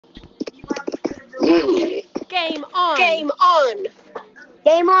Game on. Game on.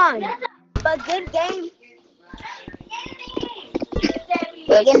 Game on. But good game.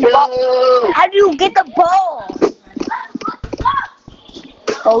 Let's Getting the ball. go. How do you get the ball?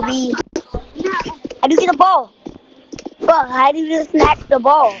 Kobe. How do you get the ball? Bro, how do you just snatch the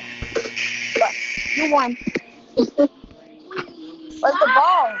ball? Look, you won. What's the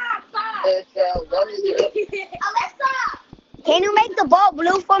ball? What is it? Can you make the ball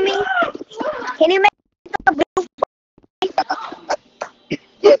blue for me? Can you make the blue?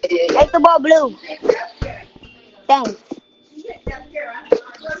 Yeah. Make the ball blue. Thanks.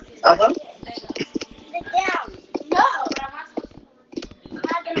 Uh-huh.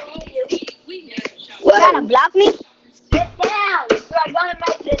 You trying to block me?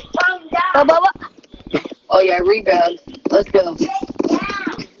 Bubba. Oh, yeah, rebound. Let's go.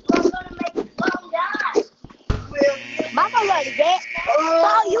 Bubba already dead.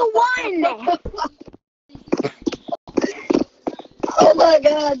 Oh, you won. Oh, my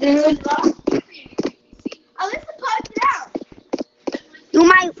God, dude. You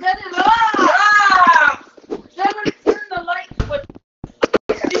might. Turn the light switch.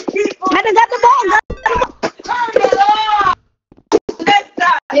 Madden got the ball. Turn it off. Next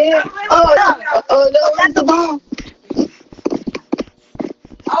time. Yeah. Oh, no, that's the ball.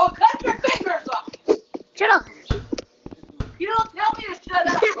 I will cut your fingers off. Shut up. You don't tell me to shut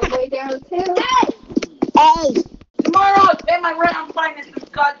up. Way downtown. Hey. Tomorrow I'll pay my rent. I'm finding some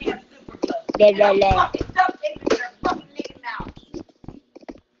goddamn super glue. Fucking duct tape in your fucking nigga mouth.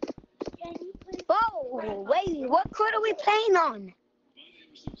 Whoa, wait, what court are we playing on?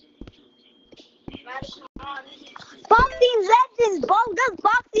 Boxing Legends, bro. Does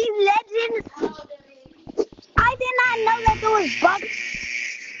Boxing Legends? I did not know that there was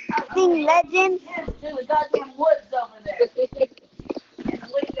Boxing Legends. To the goddamn woods over there. And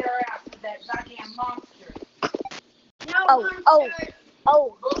leave their ass with that goddamn monster.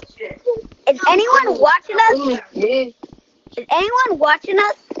 Oh. Bullshit. Is anyone watching us? Yeah. Is anyone watching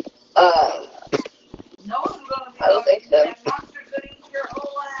us? No one's gonna be I don't think so. that monster could eat your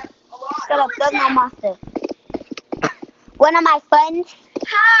whole ass alive. Shut up, there's no monster. One of my friends.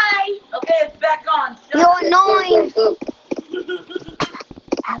 Hi. Okay, it's back on. Shut You're up. annoying.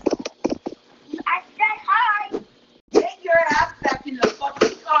 I said hi. Get your ass back in the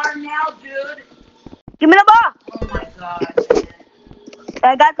fucking car now, dude. Give me the ball. Oh my god, man.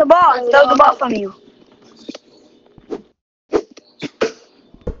 I got the ball. I stole the ball from you.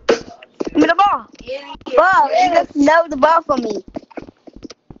 Give me the ball. Idiot. Ball, you just stole the ball from me.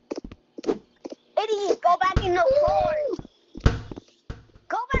 Idiot, go back in the car.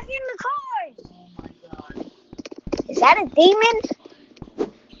 Go back in the car. Oh my god. Is that a demon?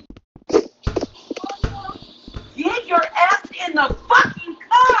 Get your ass in the fucking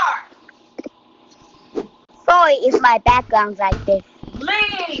car. Sorry if my background's like this.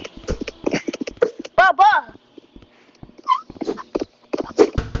 Leave. Bubba.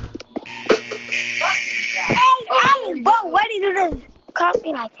 Hey, bro, why did you do this?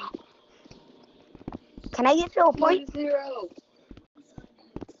 Coffee like that? Can I get to a point? 0.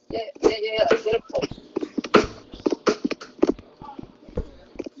 Yeah. Get a point.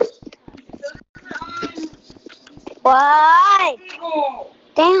 What? Oh.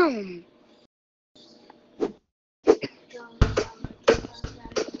 Damn.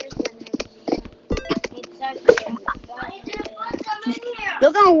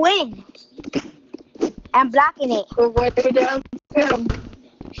 You're gonna win. I'm blocking it. We're way downtown.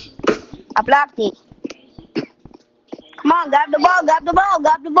 I blocked it. Come on, grab the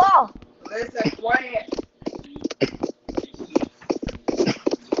ball. Listen, quiet.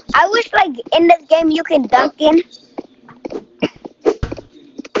 I wish, like, in this game you can dunk in.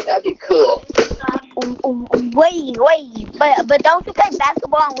 That'd be cool. Wait. But don't you play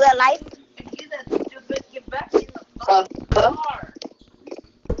basketball in real life? You that stupid, get back in the fucking car.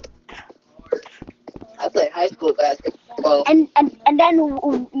 I play high school basketball. And then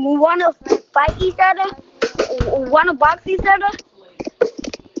we wanna fight each other? We wanna box each other?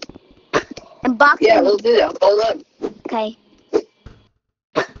 And boxing? Yeah, we'll do that. Hold on. Okay.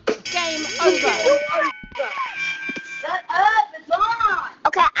 Game over. Shut up, it's on.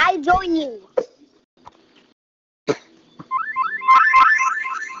 Okay, I join you.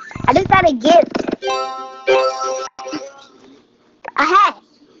 I just got a gift. A hat.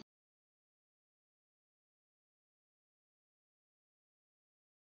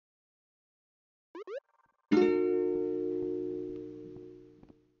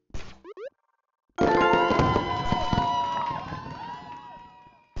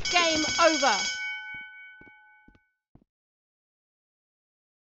 Game over.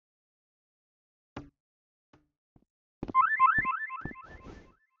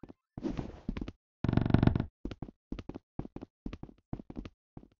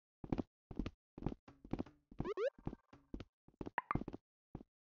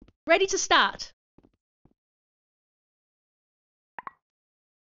 Ready to start.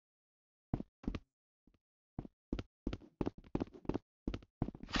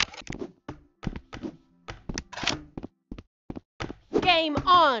 Game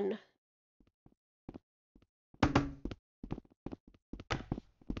on.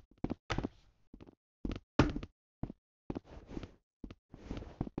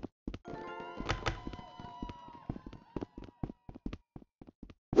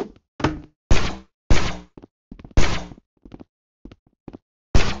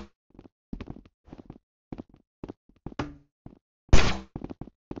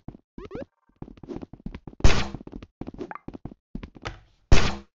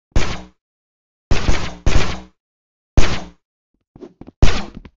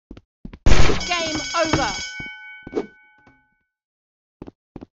 Game over.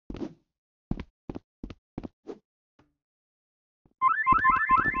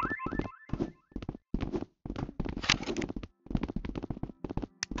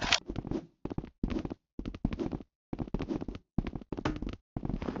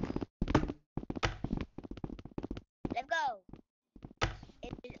 Let's go.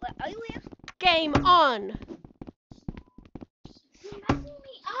 Are you here? Game on.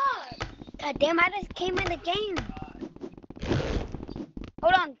 God damn, I just came in the game.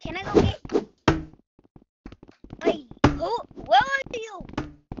 Hold on, can I go get... Wait, who? Where are you?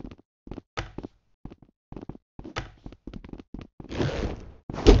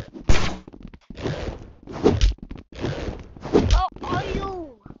 Oh, are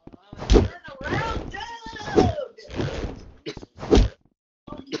you? Turn around, dude!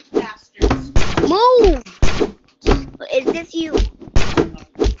 Oh, you bastards. Move! Is this you?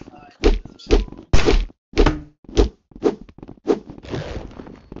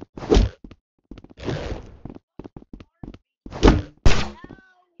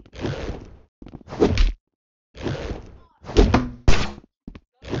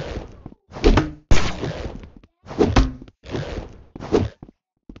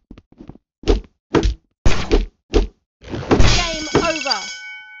 Game over.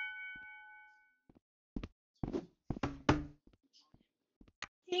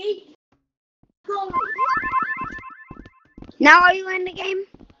 Now are you in the game?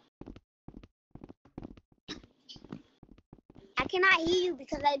 I cannot hear you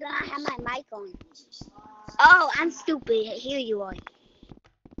because I do not have my mic on. Oh, I'm stupid. Here you are.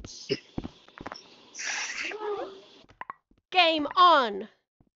 Game on.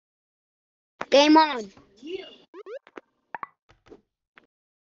 Game on.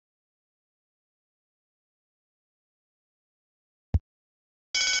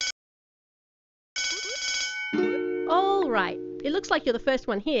 All right. It looks like you're the first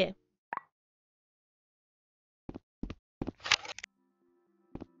one here.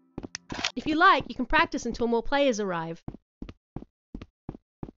 If you like, you can practice until more players arrive.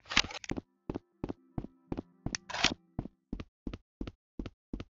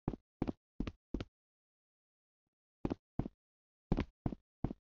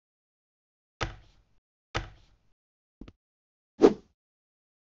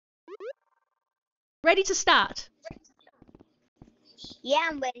 Ready to start. Yeah,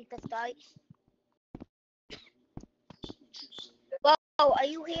 I'm ready to start. Whoa, are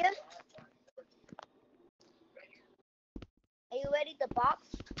you here? Are you ready to box?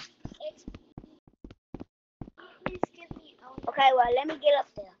 Okay, well, let me get up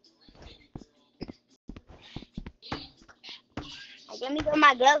there. Let me put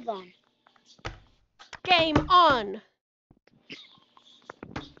my gloves on. Game on.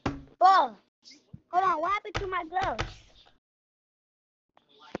 Whoa, hold on, what happened to my gloves?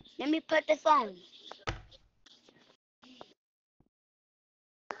 Let me put this on.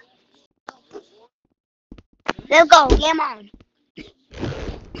 Let's go, game on.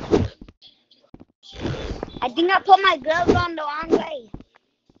 I think I put my gloves on the wrong way.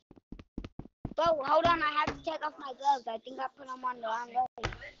 Bro, hold on, I have to take off my gloves. I think I put them on the wrong way.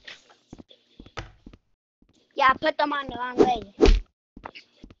 Yeah, I put them on the wrong way.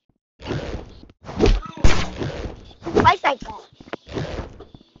 Twice like that.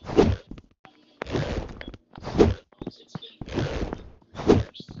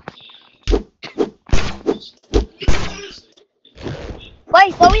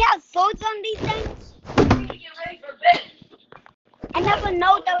 Wait, so we have swords on these things? Get ready for bed. I never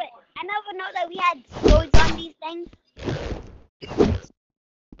know that we had swords on these things.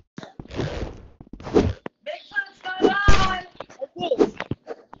 Bigfoot's going on. It is.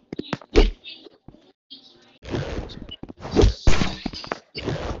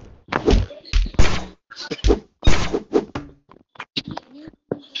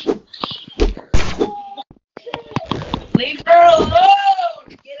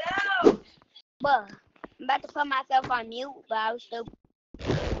 put myself on mute, but I was still.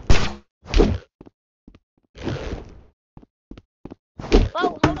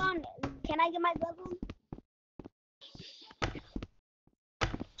 Oh, hold on. Can I get my glove on?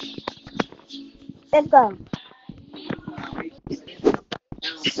 Let's go.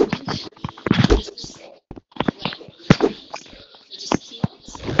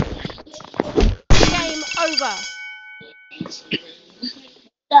 Game over.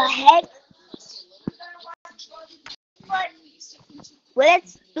 The heck? Well,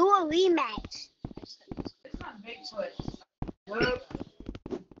 let's do a rematch. It's not Bigfoot. Well,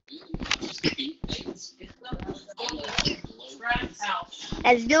 it's the Grant's house.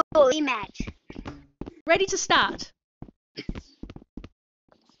 Let's do a rematch. Ready to start.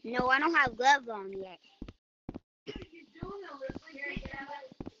 No, I don't have gloves on yet.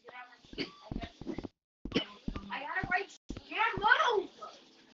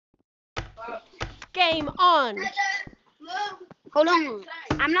 Game on. Hold on.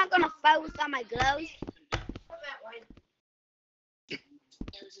 I'm not gonna fight without my gloves.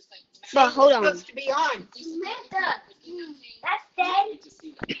 But hold on. Supposed to be on. That's dead.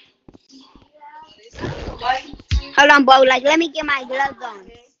 Hold on, bro. Like, let me get my gloves on.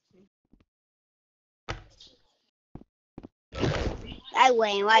 That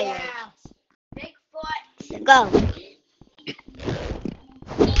way, right there. Bigfoot. Go.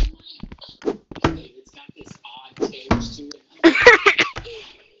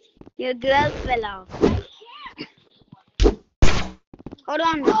 Your gloves fell off. Hold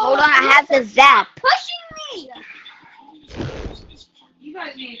on, I have to zap. Pushing me! You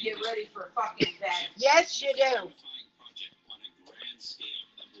guys need to get ready for a fucking bed. Yes, you do.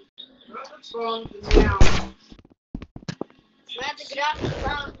 What's wrong now? We have to get off the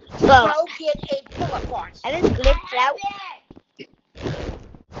phone. Go. Go get a pull-up. I just glitched out.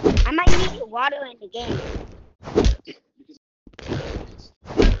 I might need your water in the game.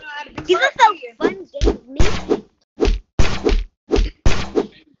 These are some fun games, me.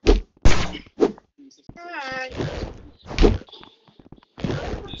 Alright.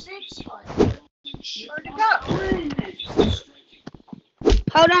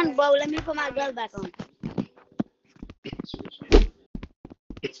 Hold on, bro. Let me put my glove back on.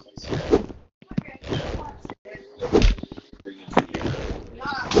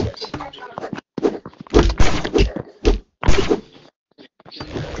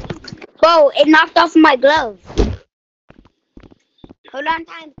 Bro, it knocked off my glove. Hold on,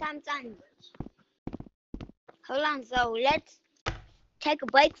 time. Hold on, so let's take a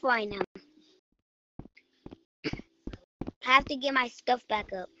break for right now. I have to get my stuff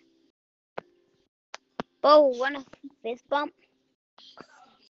back up. Bro, wanna fist bump?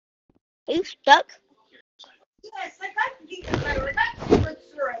 Are you stuck? Yes, like I can get it better. Let's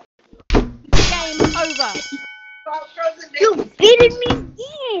Game over. You beating me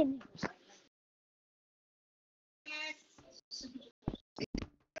again.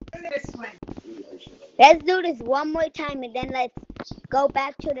 this way. Let's do this one more time and then let's go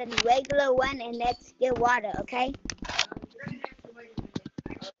back to the regular one and let's get water, okay?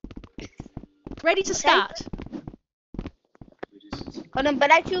 Ready to start. Hold on,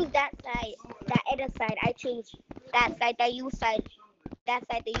 but I choose that side, that other side. I choose that side that you side, that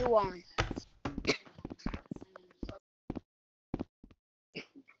side that you on.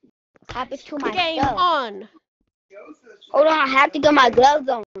 Happens to my Game stuff. on. Hold on, I have to get my gloves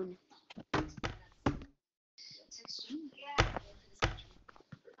on.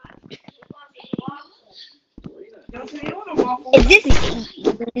 Is this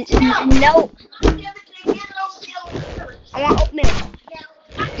no? I want oatmeal.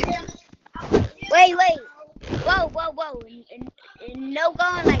 Wait. Whoa. No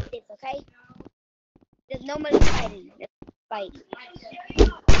going like this, okay? There's no more fighting. Let's fight.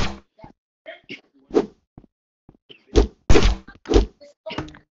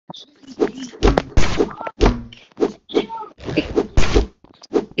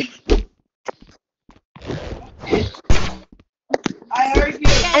 I heard you.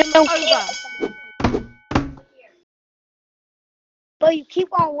 Game don't over. But you keep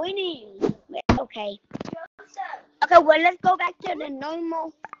on winning. Okay. Okay, well, let's go back to the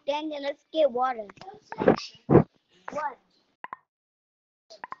normal thing and let's get water. What?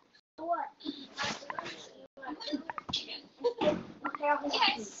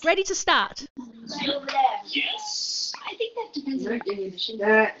 Ready to start. Yes. I think that depends on your definition.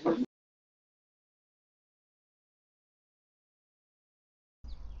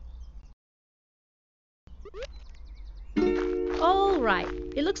 All right.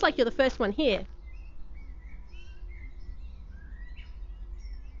 It looks like you're the first one here.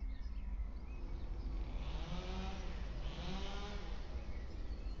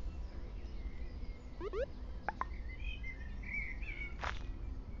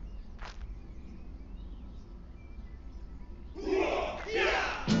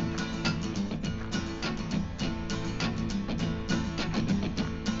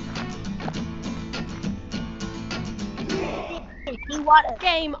 water.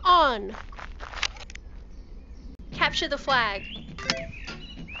 Game on. Capture the flag.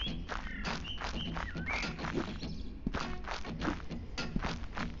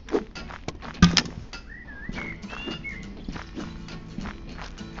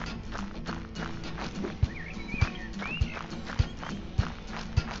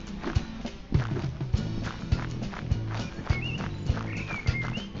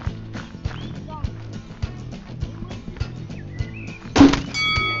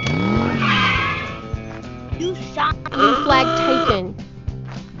 You shot. Blue flag taken.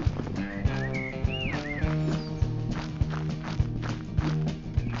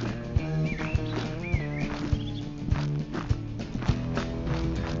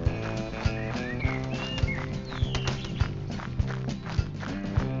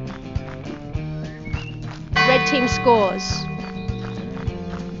 Red team scores.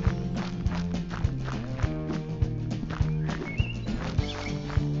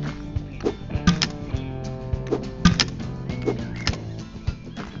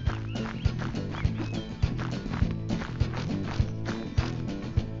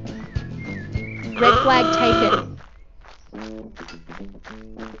 Red flag taken.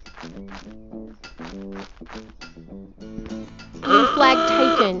 Blue flag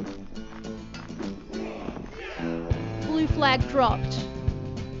taken. Blue flag dropped.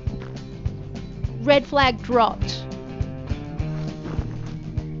 Red flag dropped.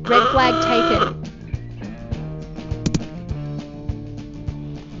 Red flag taken.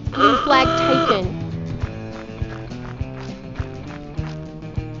 Blue flag taken.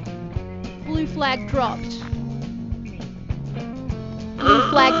 Blue flag dropped. Blue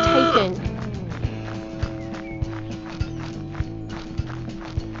flag taken.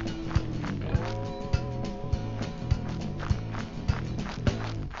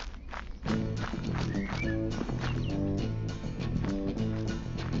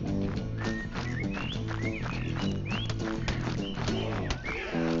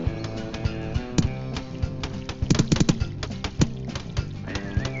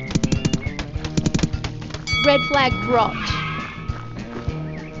 Red flag dropped.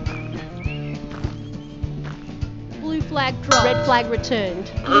 Blue flag dropped. Red flag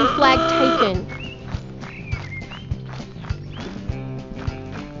returned. Blue flag taken.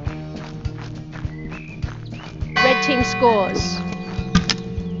 Red team scores.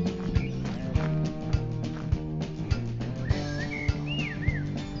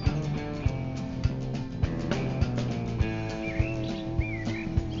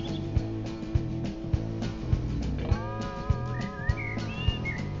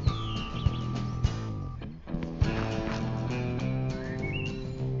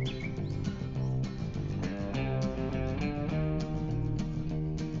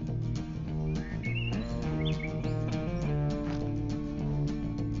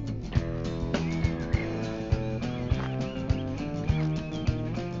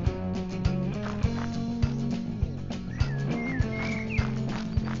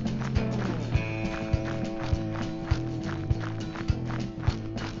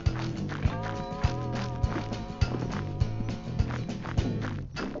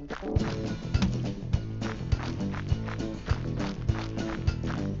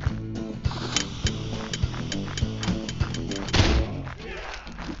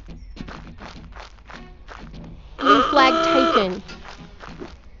 Blue flag taken.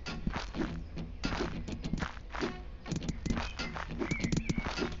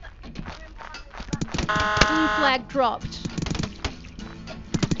 Blue flag dropped.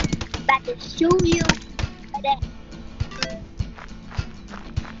 About to shoot you.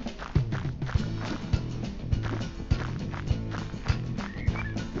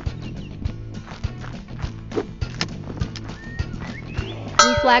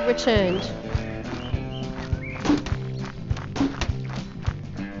 Blue flag returned.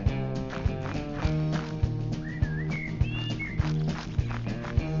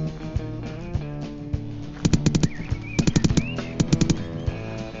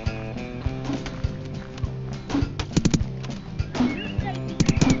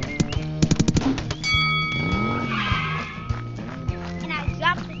 And I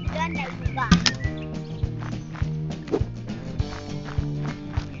dropped the gun that you got.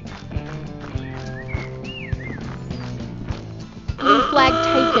 Blue flag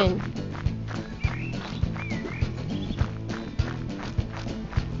taken.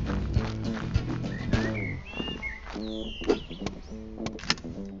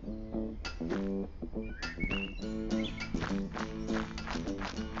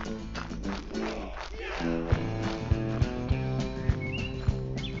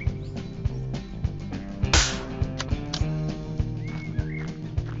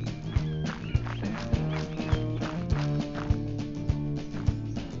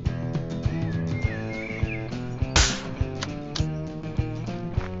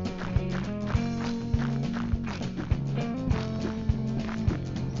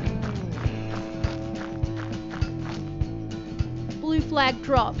 Blue flag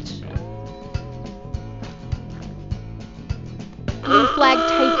dropped. Blue flag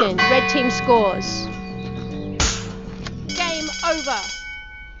taken. Red team scores. Game over.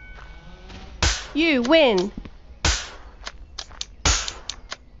 You win.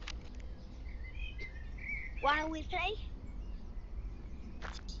 Why don't we play?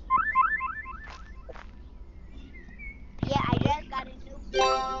 Yeah, I just got a new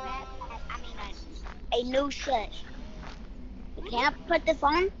backpack. A new shirt. Can I put this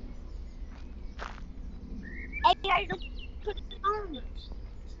on? Hey, I just put it on.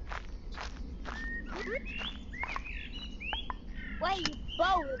 Wait, bro,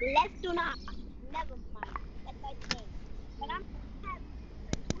 let's do not. Never mind. That's my thing. But I'm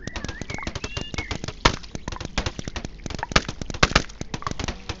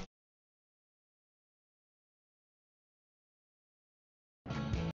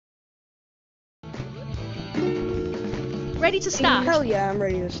Ready to start. Hell yeah, I'm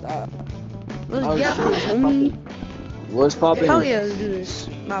ready to stop. Let's Oh, get shit. this, homie. What's poppin'? Hell yeah, let's do this,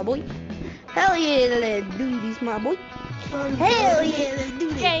 my boy. Hell yeah, let's do this, my boy. Hell yeah, let's do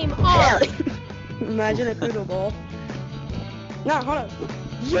this. Game Hell on. yeah. Imagine a poodle ball. Nah, hold up.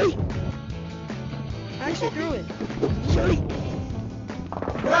 Yeet. I actually threw it. Yeet.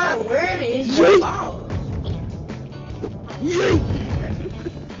 Bro, where is Yeet. your ball? Yeet.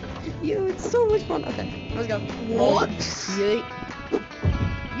 Yo, it's so much fun. Okay, let's go. What? Yeet.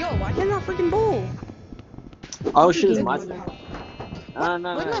 Yo, why can't I freaking bowl? Oh shit, it's my turn.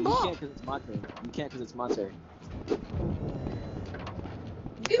 No, Where's my you ball? can't because it's my turn. You can't because it's my turn.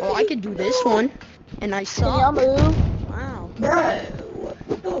 Oh, I could do this one. And I suck. Wow.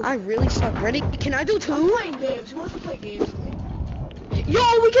 Bro. I really suck. Ready? Can I do I'm two? playing games. Who wants to play games with me? Yo,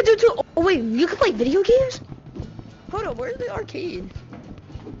 we could do two. Oh wait, you can play video games? Hold up, where's the arcade?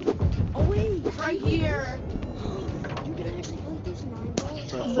 Oh wait, It's right here. you can actually play this 9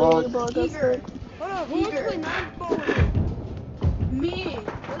 The ball. fuck? Eager. Hold up, who wants to play 9 ball with me? Me.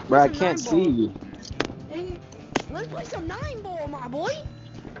 Let's Bro, I play some can't 9 ball. see you. Hey, Let's play some 9 ball, my boy.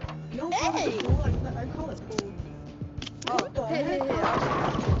 you don't Hey. call it cool. I call it cool. What the heck?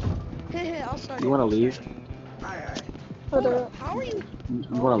 I'll start. You wanna leave? Alright. Hold up. How are you?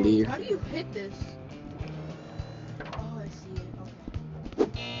 You wanna leave? How do you hit this? Oh, I see it.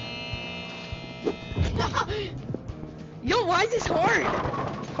 Yo, why is this hard?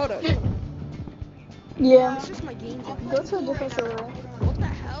 Hold up. Yeah. It's just my game. Go to a different server. What the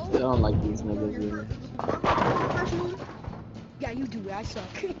hell? I don't like these niggas really. Yeah, you do. I suck.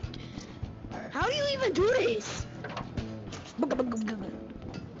 How do you even do this?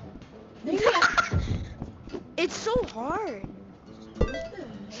 It's so hard. What the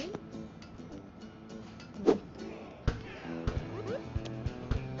heck?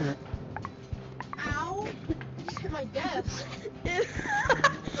 Ow! Just hit my desk.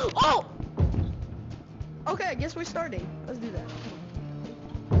 Oh! Okay, I guess we're starting. Let's do that.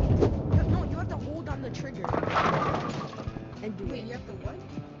 No, you have to hold on the trigger. And do Wait, it. you have to what?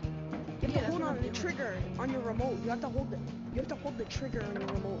 You have Yeah, to hold that's on what the I'm trigger on your remote. You have to hold the trigger on your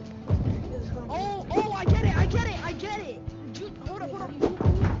remote. This is gonna be- Oh, I get it. Dude, hold up.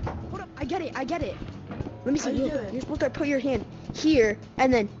 Hold up, I get it. Let me see. How you Look, do it? you're supposed to put your hand here,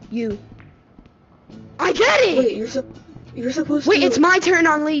 and then you. I get it! Wait, you're supposed Wait, to. it's my turn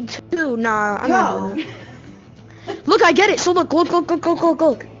on lead 2. Nah, I'm not Go. doing that. Look, I get it. So look.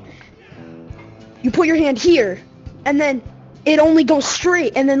 You put your hand here, and then it only goes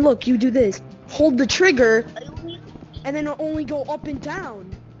straight, and then look, you do this. Hold the trigger, and then it'll only go up and down.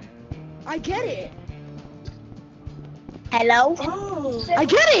 I get it. Hello? Oh. I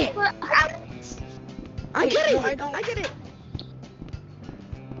get it. I Wait, get it. no, I don't. I get it.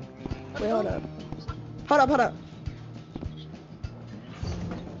 Wait, hold up. Hold up.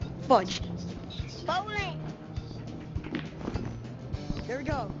 Fudge. Bowling. There we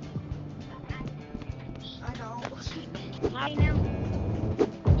go. I know. I know.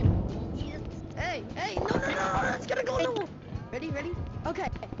 Hey, no, it's gonna go no. Ready? Okay,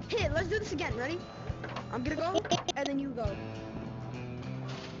 here, let's do this again, ready? I'm gonna go, and then you go.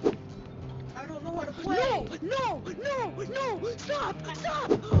 I don't know how to play. No, stop.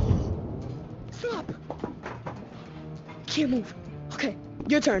 Can't move. Okay,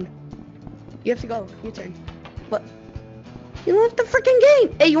 your turn. You have to go, your turn. What? You want the freaking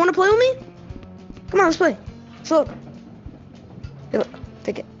game? Hey, you wanna play with me? Come on, let's play. So, here, look,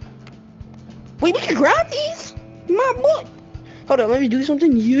 take it. Wait, we can grab these? My boy. Hold on, let me do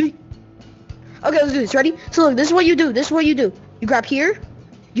something. Yeet. Okay, let's do this. Ready? So look, this is what you do. You grab here,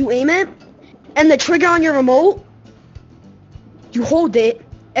 you aim it, and the trigger on your remote, you hold it,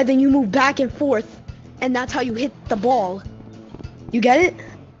 and then you move back and forth, and that's how you hit the ball. You get it?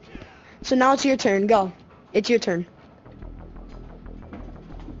 So now it's your turn. Go. It's your turn.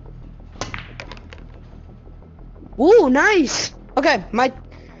 Ooh, nice. Okay, my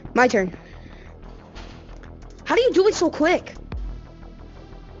turn. How do you do it so quick?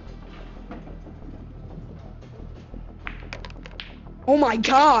 Oh my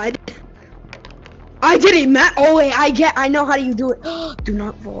god. I did it, Matt. Oh wait, I know how you do it. Do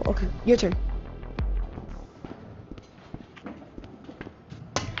not fall. Okay, your turn.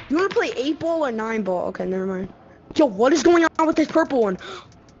 You wanna play 8-ball or 9-ball? Okay, never mind. Yo, what is going on with this purple one?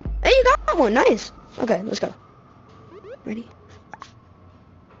 Hey, you got one. Nice. Okay, let's go. Ready?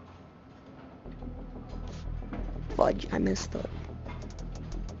 Fudge, I messed up.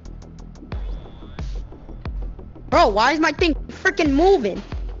 Bro, why is my thing freaking moving?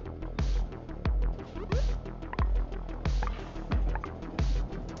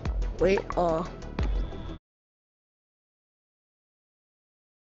 Wait,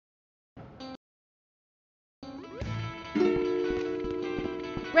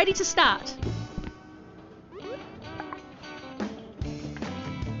 Ready to start.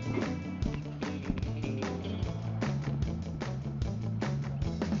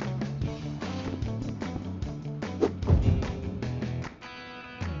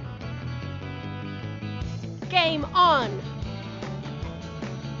 Game on.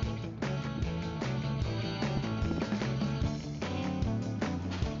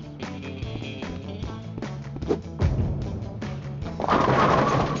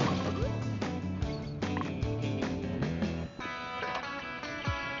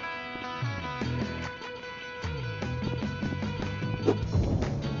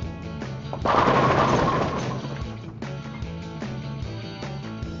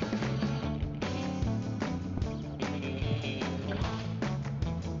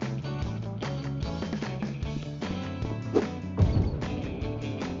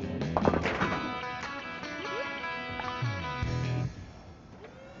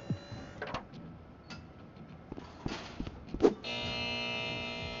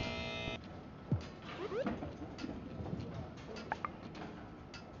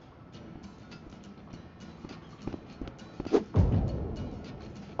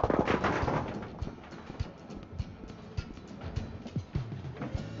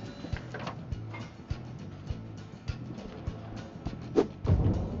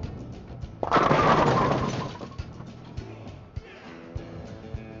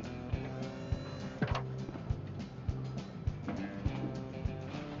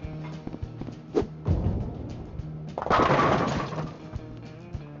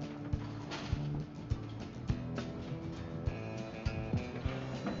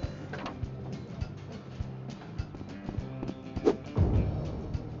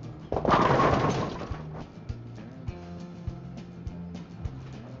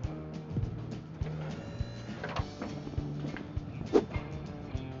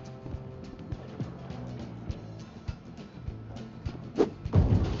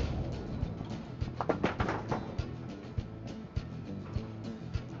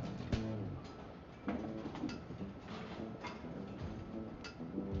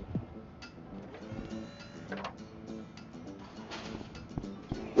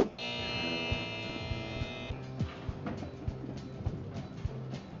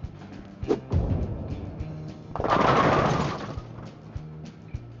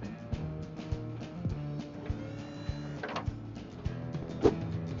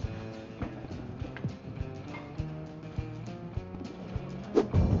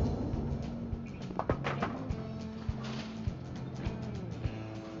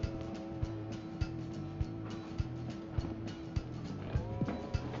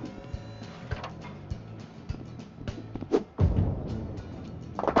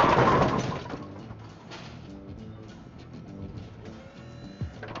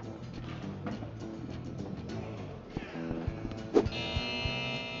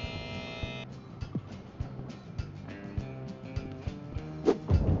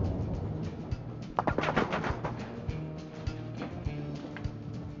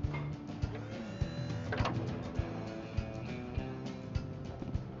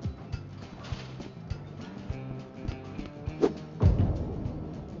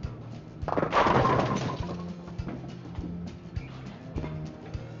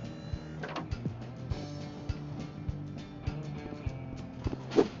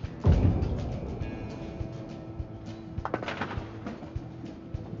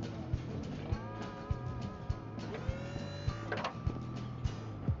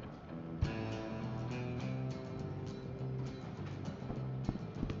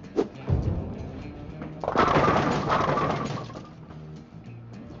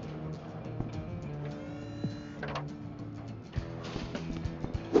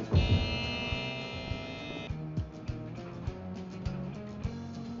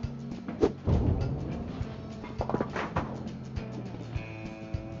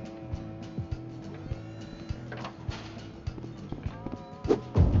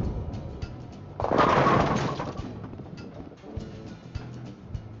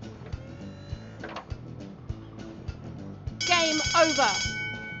 Game over.